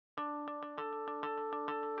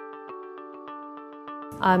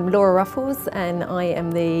I'm Laura Ruffles and I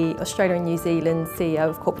am the Australia and New Zealand CEO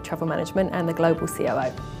of Corporate Travel Management and the Global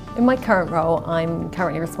COO. In my current role, I'm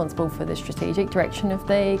currently responsible for the strategic direction of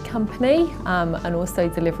the company and also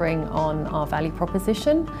delivering on our value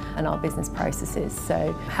proposition and our business processes.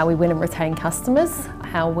 So how we win and retain customers,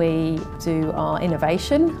 how we do our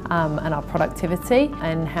innovation and our productivity,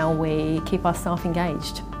 and how we keep our staff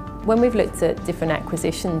engaged. When we've looked at different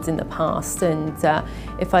acquisitions in the past, and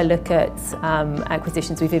if I look at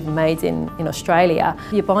acquisitions we've even made in Australia,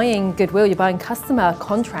 you're buying goodwill, you're buying customer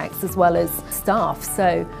contracts as well as staff.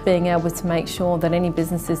 So being able to make sure that any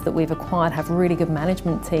businesses that we've acquired have really good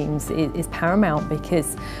management teams is paramount,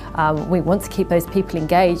 because we want to keep those people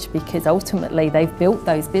engaged, because ultimately they've built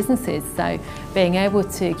those businesses. So being able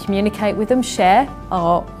to communicate with them, share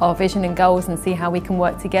our vision and goals, and see how we can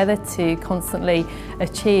work together to constantly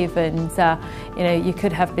achieve. And you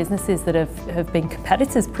could have businesses that have been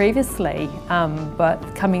competitors previously, but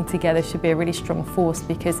coming together should be a really strong force,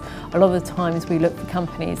 because a lot of the times we look for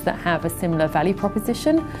companies that have a similar value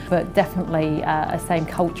proposition, but definitely a same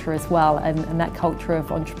culture as well, and that culture of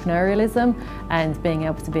entrepreneurialism and being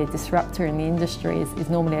able to be a disruptor in the industry is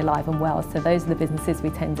normally alive and well. So those are the businesses we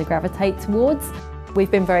tend to gravitate towards.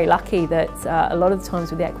 We've been very lucky that a lot of the times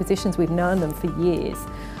with the acquisitions we've known them for years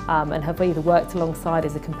and have either worked alongside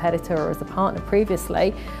as a competitor or as a partner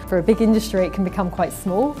previously. For a big industry it can become quite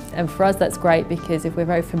small, and for us that's great, because if we're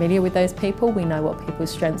very familiar with those people, we know what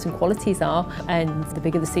people's strengths and qualities are, and the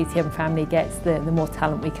bigger the CTM family gets, the more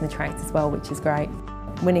talent we can attract as well, which is great.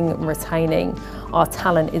 Winning and retaining our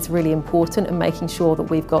talent is really important, and making sure that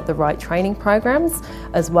we've got the right training programs,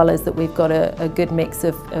 as well as that we've got a good mix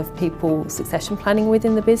of people succession planning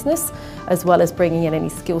within the business, as well as bringing in any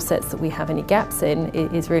skill sets that we have any gaps in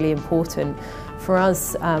is really important. For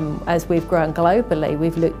us, as we've grown globally,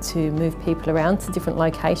 we've looked to move people around to different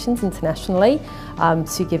locations internationally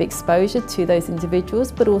to give exposure to those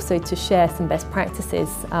individuals, but also to share some best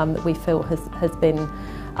practices that we feel has been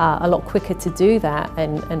a lot quicker to do that,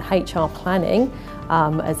 and HR planning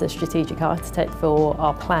as a strategic architect for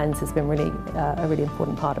our plans has been really a really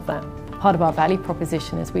important part of that. Part of our value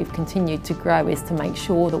proposition as we've continued to grow is to make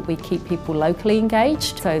sure that we keep people locally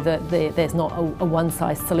engaged, so that there's not a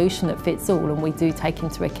one-size solution that fits all, and we do take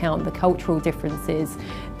into account the cultural differences,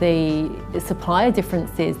 the supplier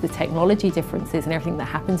differences, the technology differences, and everything that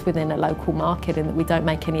happens within a local market, and that we don't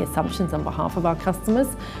make any assumptions on behalf of our customers,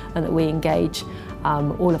 and that we engage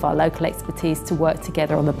all of our local expertise to work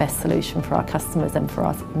together on the best solution for our customers and for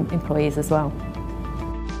our employees as well.